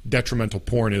how detrimental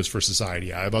porn is for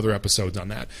society. I have other episodes on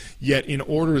that. Yet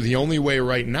the only way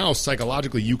right now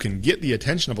psychologically you can get the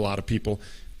attention of a lot of people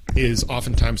is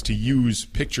oftentimes to use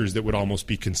pictures that would almost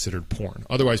be considered porn.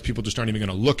 Otherwise, people just aren't even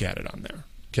going to look at it on there.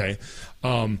 Okay.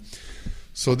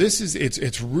 So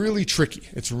it's really tricky.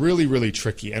 It's really, really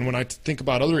tricky. And when I think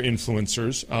about other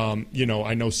influencers,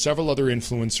 I know several other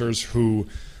influencers who,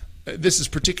 this is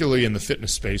particularly in the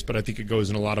fitness space, but I think it goes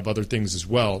in a lot of other things as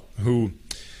well, who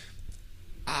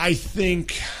I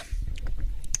think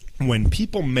when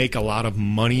people make a lot of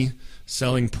money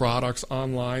selling products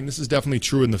online, this is definitely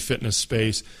true in the fitness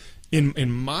space.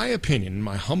 In my opinion, in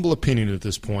my humble opinion at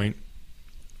this point,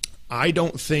 I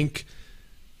don't think,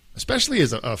 especially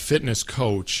as a fitness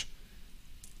coach,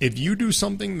 if you do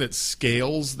something that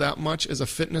scales that much as a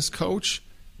fitness coach,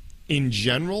 in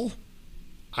general,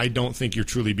 I don't think you're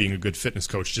truly being a good fitness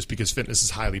coach, just because fitness is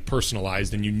highly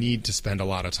personalized and you need to spend a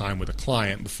lot of time with a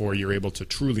client before you're able to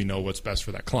truly know what's best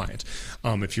for that client.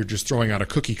 If you're just throwing out a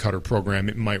cookie cutter program,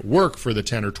 it might work for the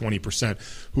 10 or 20%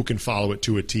 who can follow it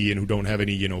to a T and who don't have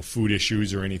any, food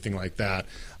issues or anything like that.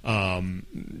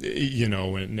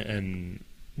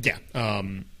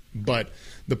 But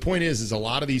the point is a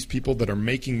lot of these people that are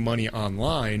making money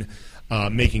online,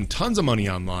 making tons of money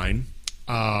online,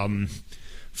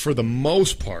 for the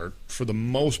most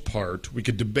part, we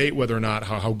could debate whether or not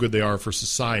how good they are for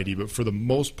society, but for the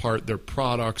most part, their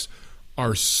products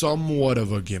are somewhat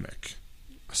of a gimmick,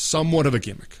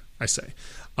 I say.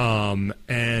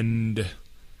 And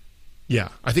yeah,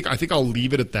 I think I'll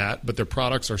leave it at that, but their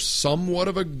products are somewhat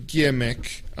of a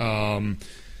gimmick.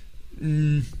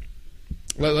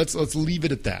 Let's leave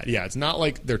it at that. Yeah, it's not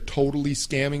like they're totally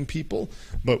scamming people,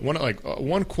 but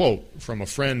one quote from a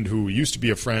friend who used to be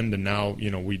a friend and now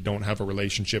we don't have a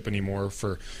relationship anymore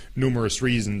for numerous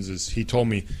reasons is he told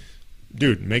me,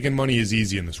 dude, making money is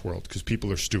easy in this world because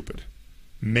people are stupid.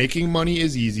 Making money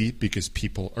is easy because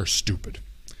people are stupid.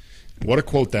 What a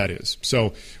quote that is.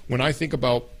 So when I think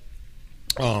about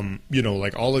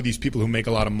like all of these people who make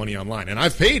a lot of money online, and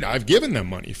I've given them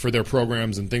money for their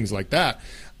programs and things like that.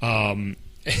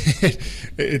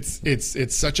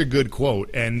 It's such a good quote,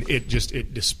 and it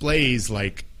displays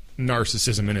like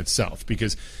narcissism in itself,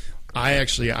 because I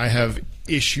have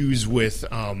issues with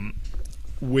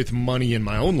money in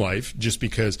my own life, just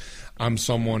because I'm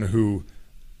someone who,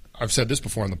 I've said this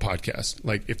before on the podcast,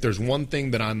 like if there's one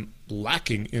thing that I'm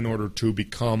lacking in order to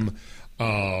become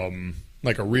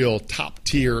like a real top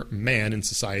tier man in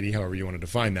society, however you want to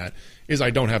define that, is I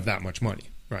don't have that much money.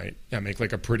 Right. I make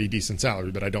like a pretty decent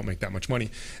salary, but I don't make that much money.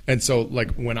 And so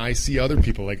like when I see other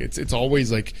people, like it's always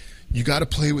like you got to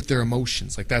play with their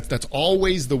emotions. Like that's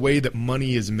always the way that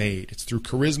money is made. It's through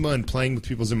charisma and playing with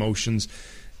people's emotions.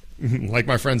 Like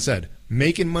my friend said,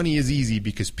 making money is easy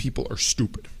because people are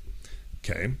stupid.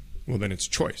 Okay. Well, then it's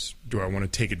choice. Do I want to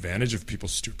take advantage of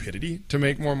people's stupidity to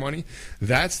make more money?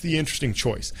 That's the interesting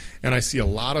choice. And I see a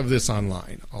lot of this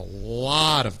online, a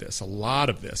lot of this.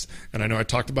 And I know I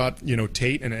talked about,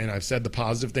 Tate, and I've said the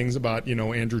positive things about,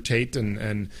 Andrew Tate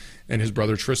and his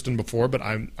brother Tristan before, but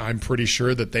I'm pretty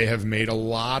sure that they have made a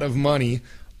lot of money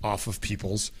off of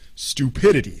people's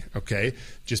stupidity, okay?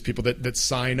 Just people that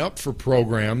sign up for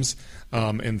programs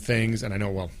and things, and I know,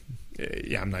 well,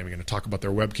 yeah, I'm not even going to talk about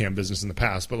their webcam business in the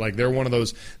past, but like they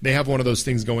have one of those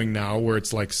things going now where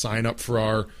it's like sign up for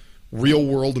our real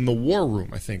world in the war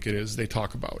room, I think it is, they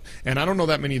talk about. And I don't know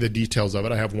that many of the details of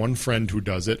it. I have one friend who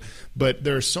does it, but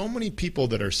there are so many people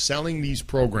that are selling these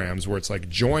programs where it's like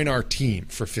join our team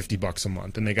for $50 a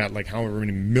month, and they got like however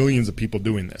many millions of people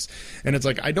doing this. And it's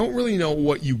like, I don't really know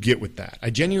what you get with that. I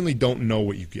genuinely don't know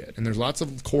what you get. And there's lots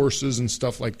of courses and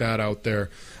stuff like that out there.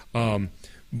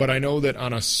 But I know that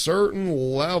on a certain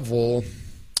level,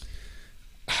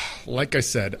 like I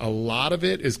said, a lot of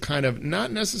it is kind of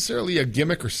not necessarily a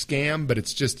gimmick or scam, but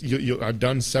it's just I've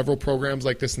done several programs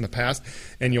like this in the past,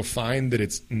 and you'll find that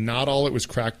it's not all it was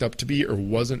cracked up to be, or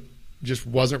wasn't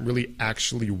really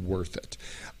actually worth it.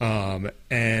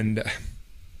 And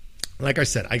like I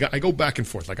said, I go back and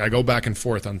forth. Like I go back and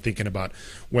forth on thinking about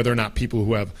whether or not people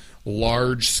who have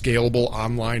large, scalable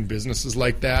online businesses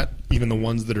like that, even the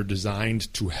ones that are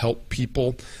designed to help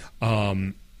people,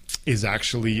 is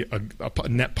actually a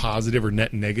net positive or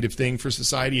net negative thing for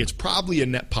society. It's probably a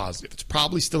net positive. It's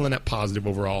probably still a net positive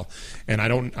overall, and I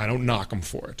don't knock them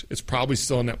for it. It's probably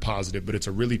still a net positive, but it's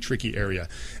a really tricky area.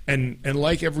 And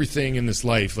like everything in this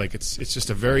life, like it's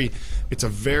a very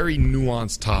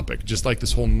nuanced topic, just like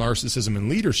this whole narcissism and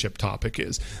leadership topic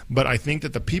is. But I think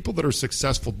that the people that are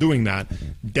successful doing that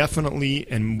definitely,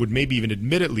 and would maybe even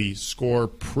admittedly, score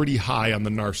pretty high on the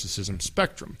narcissism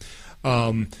spectrum.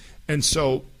 And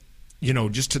so,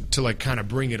 just to like kind of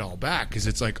bring it all back, because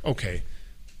it's like, okay,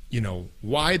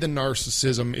 why the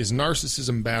narcissism? Is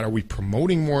narcissism bad? Are we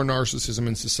promoting more narcissism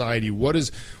in society? What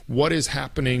is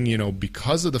happening,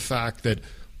 because of the fact that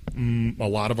a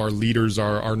lot of our leaders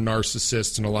are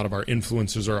narcissists, and a lot of our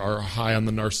influencers are high on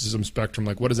the narcissism spectrum?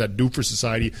 Like, what does that do for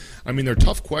society? I mean, they're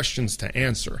tough questions to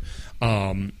answer.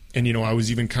 And, I was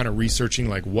even kind of researching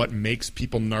like what makes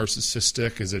people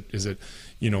narcissistic. Is it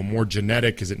more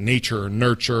genetic? Is it nature or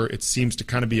nurture? It seems to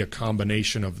kind of be a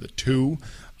combination of the two.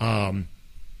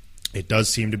 It does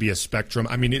seem to be a spectrum.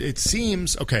 I mean, it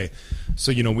seems, okay,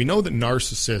 so, we know that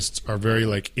narcissists are very,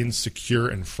 like, insecure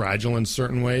and fragile in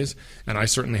certain ways, and I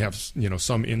certainly have,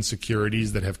 some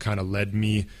insecurities that have kind of led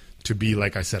me to be,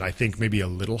 like I said, I think maybe a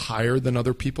little higher than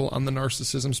other people on the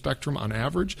narcissism spectrum on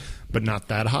average, but not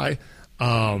that high.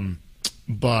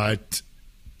 But,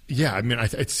 yeah, I mean,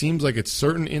 it seems like it's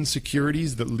certain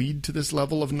insecurities that lead to this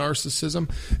level of narcissism.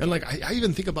 And, like, I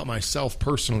even think about myself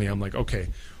personally. I'm like, okay,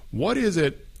 what is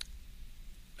it?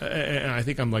 And I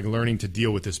think I'm like learning to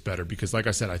deal with this better because, like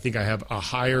I said, I think I have a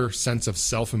higher sense of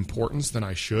self-importance than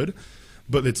I should.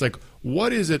 But it's like,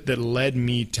 what is it that led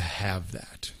me to have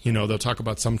that? They'll talk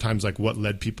about sometimes like what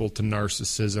led people to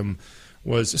narcissism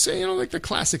was, say, like the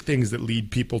classic things that lead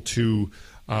people to,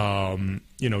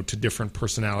 to different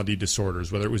personality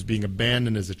disorders, whether it was being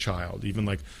abandoned as a child, even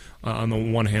like on the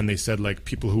one hand, they said like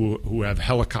people who have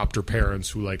helicopter parents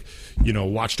who like,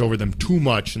 watched over them too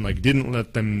much and like didn't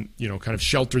let them, kind of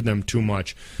sheltered them too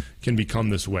much can become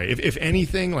this way. If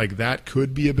anything, like that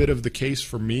could be a bit of the case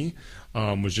for me.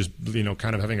 Was just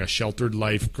kind of having a sheltered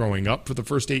life growing up for the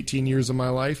first 18 years of my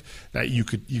life, that you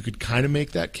could kind of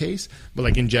make that case. But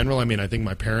like in general, I mean, I think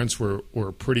my parents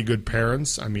were pretty good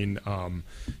parents. I mean,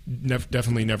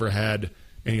 definitely never had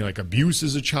any like abuse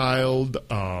as a child.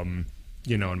 And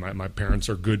my parents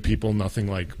are good people. Nothing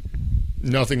like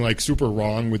super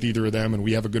wrong with either of them, and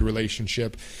we have a good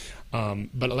relationship.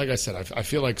 But like I said, I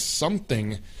feel like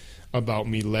something about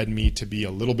me led me to be a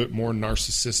little bit more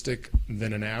narcissistic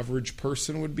than an average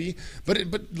person would be. But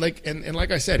like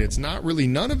I said, it's not really,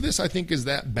 none of this I think is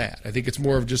that bad. I think it's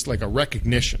more of just like a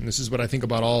recognition. This is what I think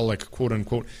about all like quote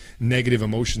unquote negative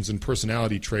emotions and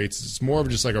personality traits. It's more of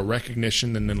just like a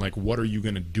recognition and then like what are you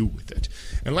going to do with it?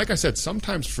 And like I said,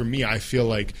 sometimes for me I feel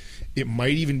like it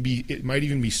might even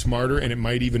be smarter, and it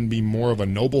might even be more of a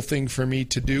noble thing for me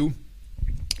to do,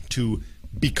 to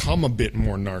become a bit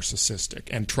more narcissistic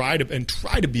and try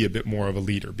to be a bit more of a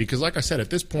leader. Because like I said, at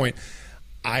this point,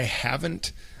 I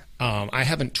haven't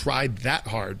tried that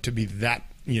hard to be that,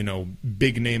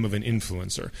 big name of an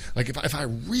influencer. Like if I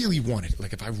really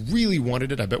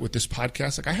wanted it, I bet with this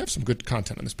podcast, like I have some good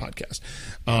content on this podcast,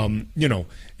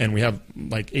 and we have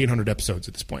like 800 episodes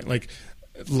at this point. Like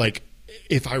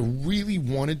if I really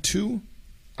wanted to,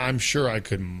 I'm sure I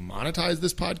could monetize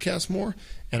this podcast more,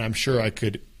 and I'm sure I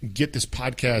could get this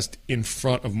podcast in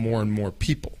front of more and more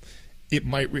people. It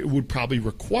would probably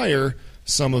require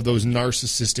some of those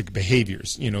narcissistic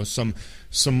behaviors, some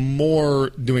more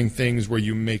doing things where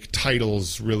you make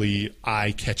titles really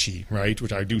eye-catchy, right?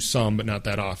 Which I do some, but not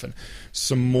that often.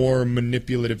 Some more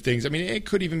manipulative things. I mean, it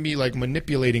could even be like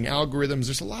manipulating algorithms.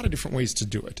 There's a lot of different ways to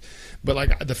do it. But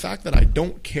like the fact that I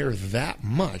don't care that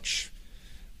much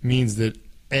means that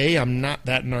A, I'm not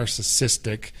that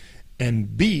narcissistic,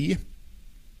 and B,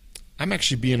 I'm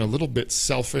actually being a little bit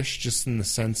selfish, just in the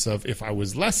sense of if I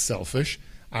was less selfish,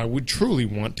 I would truly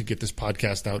want to get this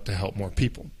podcast out to help more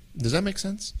people. Does that make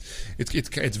sense?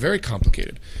 It's very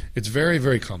complicated. It's very,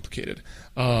 very complicated.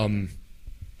 But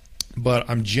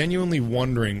I'm genuinely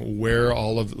wondering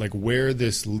where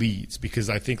this leads, because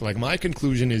I think like my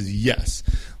conclusion is yes,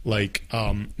 like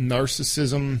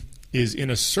narcissism is in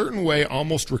a certain way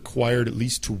almost required at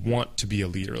least to want to be a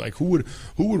leader. Like who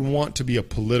would want to be a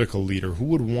political leader? Who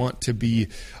would want to be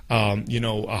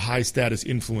a high status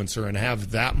influencer and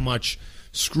have that much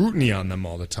scrutiny on them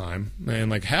all the time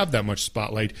and like have that much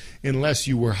spotlight, unless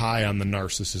you were high on the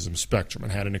narcissism spectrum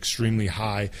and had an extremely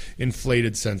high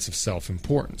inflated sense of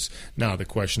self-importance. Now the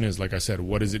question is, like I said,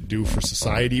 what does it do for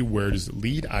society? Where does it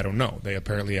lead? I don't know. They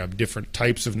apparently have different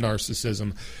types of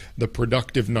narcissism. The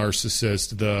productive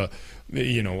narcissist,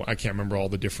 I can't remember all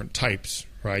the different types,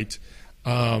 right?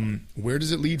 Where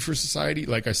does it lead for society?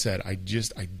 Like I said, I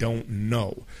don't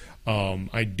know.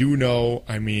 I do know,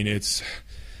 I mean, it's,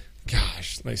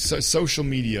 gosh, like social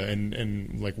media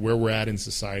and like where we're at in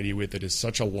society with it is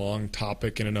such a long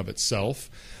topic in and of itself.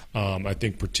 I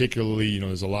think particularly,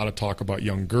 there's a lot of talk about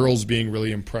young girls being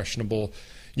really impressionable.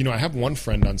 I have one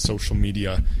friend on social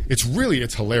media. It's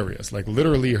hilarious. Like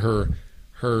literally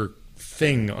her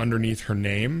thing underneath her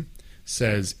name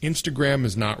says Instagram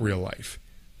is not real life.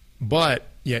 But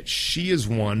yet she is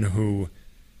one who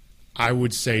I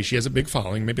would say she has a big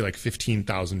following, maybe like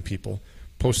 15,000 people.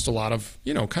 Posts a lot of,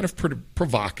 kind of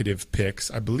provocative pics.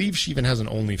 I believe she even has an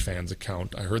OnlyFans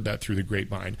account. I heard that through the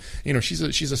grapevine. She's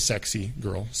a sexy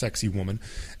girl, sexy woman,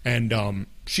 and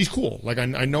she's cool. Like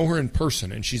I know her in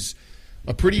person, and she's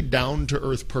a pretty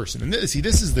down-to-earth person. And this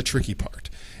is the tricky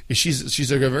part. Is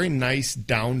she's like a very nice,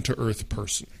 down-to-earth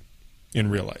person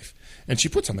in real life. And she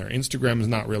puts on there, Instagram is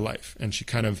not real life. And she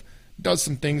kind of does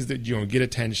some things that, get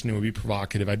attention and would be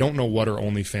provocative. I don't know what her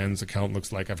OnlyFans account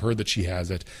looks like. I've heard that she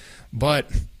has it. But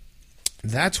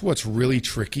that's what's really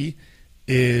tricky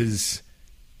is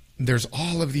there's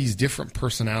all of these different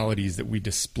personalities that we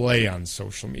display on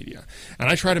social media. And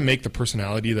I try to make the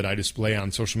personality that I display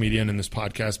on social media and in this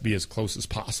podcast be as close as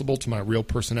possible to my real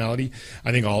personality.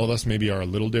 I think all of us maybe are a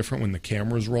little different when the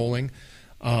camera's rolling.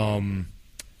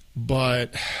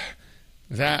 But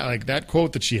that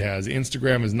quote that she has,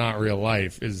 Instagram is not real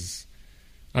life, is,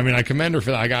 I commend her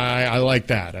for that. I like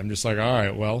that. I'm just like, all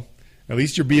right, well, at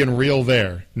least you're being real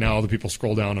there. Now all the people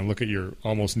scroll down and look at your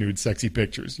almost nude, sexy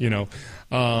pictures,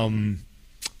 Gosh,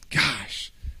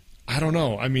 I don't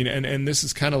know. And this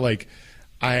is kind of like,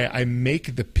 I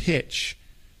make the pitch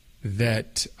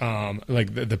that,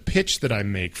 the pitch that I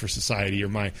make for society, or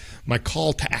my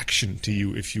call to action to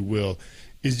you, if you will,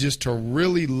 is just to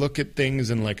really look at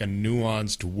things in like a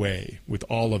nuanced way with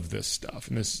all of this stuff.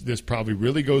 And this probably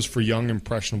really goes for young,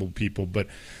 impressionable people, but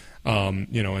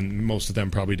and most of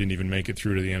them probably didn't even make it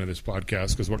through to the end of this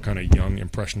podcast, because what kind of young,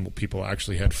 impressionable people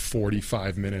actually had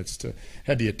 45 minutes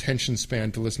had the attention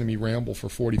span to listen to me ramble for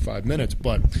 45 minutes.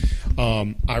 But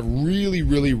I really,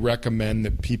 really recommend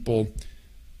that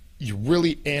you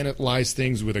really analyze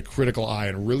things with a critical eye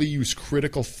and really use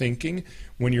critical thinking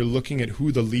when you're looking at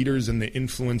who the leaders and the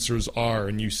influencers are.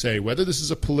 And you say, whether this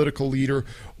is a political leader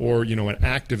or, an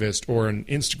activist or an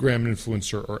Instagram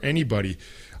influencer or anybody,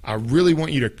 I really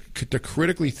want you to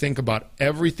critically think about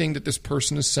everything that this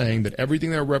person is saying, that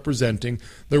everything they're representing.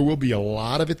 There will be a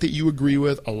lot of it that you agree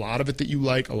with, a lot of it that you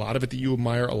like, a lot of it that you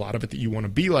admire, a lot of it that you want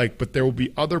to be like, but there will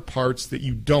be other parts that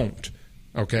you don't.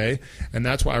 Okay? And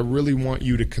that's why I really want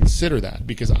you to consider that,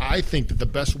 because I think that the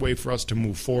best way for us to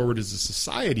move forward as a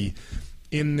society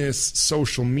in this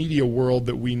social media world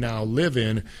that we now live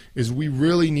in is we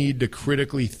really need to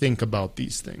critically think about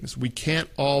these things. We can't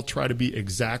all try to be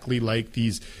exactly like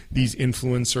these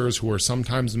influencers who are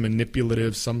sometimes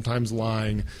manipulative, sometimes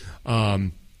lying,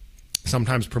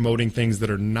 sometimes promoting things that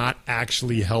are not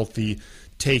actually healthy,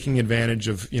 taking advantage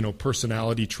of,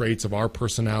 personality traits of our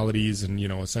personalities and,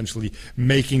 essentially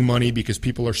making money because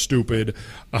people are stupid.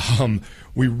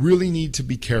 We really need to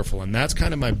be careful. And that's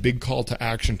kind of my big call to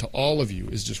action to all of you,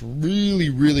 is just really,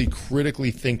 really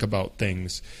critically think about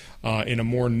things in a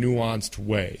more nuanced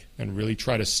way and really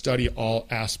try to study all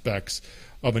aspects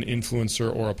of an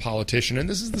influencer or a politician. And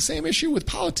this is the same issue with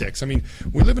politics. We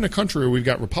live in a country where we've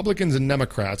got Republicans and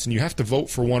Democrats, and you have to vote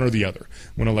for one or the other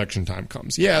when election time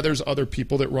comes. Yeah, there's other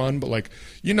people that run, but that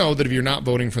if you're not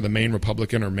voting for the main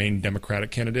Republican or main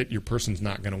Democratic candidate, your person's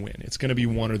not going to win. It's going to be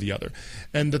one or the other.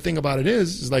 And the thing about it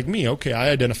is like me, okay, I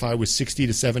identify with 60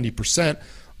 to 70%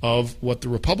 of what the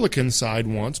Republican side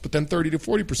wants, but then 30 to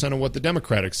 40% of what the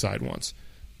Democratic side wants.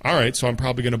 All right, so I'm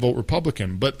probably going to vote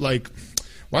Republican, but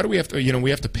why do we have to, we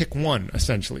have to pick one,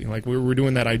 essentially? Like we're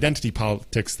doing that identity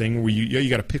politics thing where you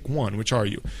got to pick one. Which are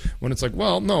you? When it's like,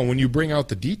 well, no, when you bring out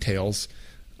the details,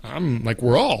 I'm like,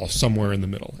 we're all somewhere in the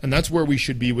middle. And that's where we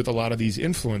should be with a lot of these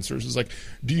influencers. It's like,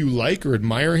 do you like or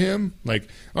admire him? Like,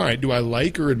 all right, do I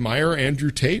like or admire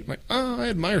Andrew Tate? Like, I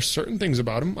admire certain things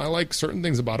about him. I like certain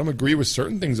things about him, agree with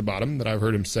certain things about him that I've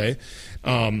heard him say.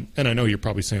 And I know you're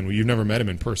probably saying, well, you've never met him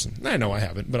in person. I know I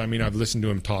haven't, but I've listened to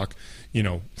him talk,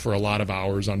 for a lot of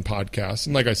hours on podcasts.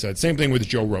 And like I said, same thing with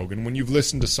Joe Rogan. When you've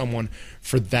listened to someone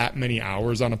for that many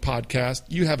hours on a podcast,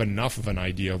 you have enough of an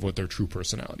idea of what their true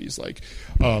personality is like.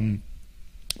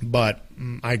 But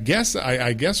I guess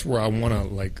where I want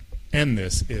to end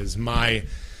this is my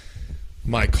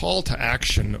call to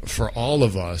action for all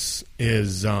of us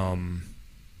is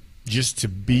just to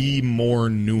be more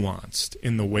nuanced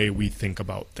in the way we think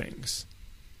about things.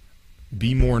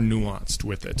 Be more nuanced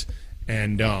with it.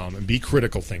 And be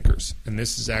critical thinkers. And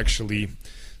this is actually,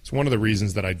 it's one of the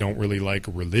reasons that I don't really like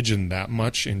religion that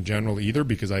much in general either,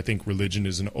 because I think religion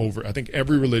is I think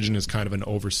every religion is kind of an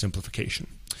oversimplification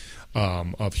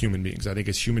of human beings. I think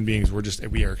as human beings,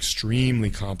 we are extremely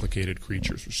complicated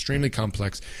creatures. We're extremely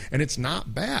complex, and it's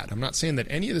not bad. I'm not saying that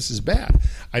any of this is bad.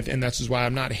 And that's why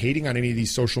I'm not hating on any of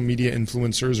these social media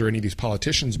influencers or any of these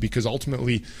politicians, because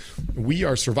ultimately we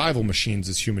are survival machines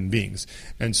as human beings.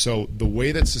 And so the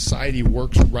way that society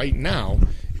works right now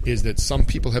is that some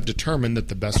people have determined that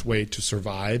the best way to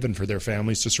survive and for their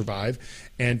families to survive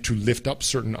and to lift up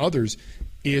certain others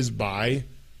is by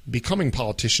becoming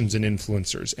politicians and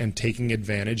influencers and taking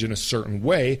advantage in a certain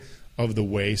way of the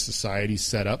way society's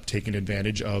set up, taking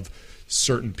advantage of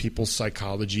certain people's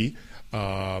psychology,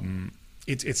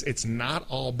 it's not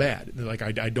all bad. Like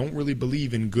I don't really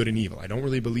believe in good and evil. I don't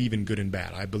really believe in good and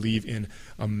bad. I believe in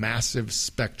a massive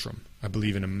spectrum. And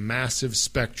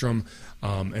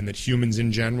that humans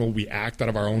in general, we act out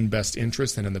of our own best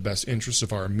interest and in the best interest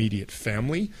of our immediate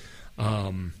family.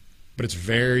 But it's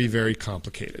very, very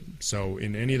complicated. So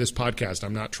in any of this podcast,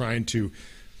 I'm not trying to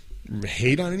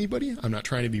hate on anybody. I'm not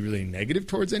trying to be really negative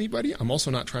towards anybody. I'm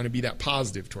also not trying to be that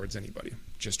positive towards anybody.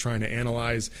 Just trying to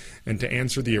analyze and to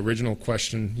answer the original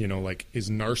question, like,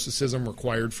 is narcissism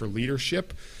required for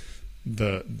leadership?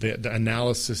 The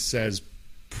analysis says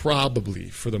probably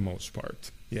for the most part.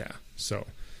 Yeah. So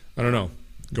I don't know.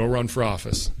 Go run for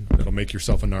office. That'll make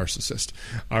yourself a narcissist.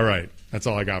 All right. That's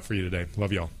all I got for you today.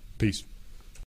 Love y'all. Peace.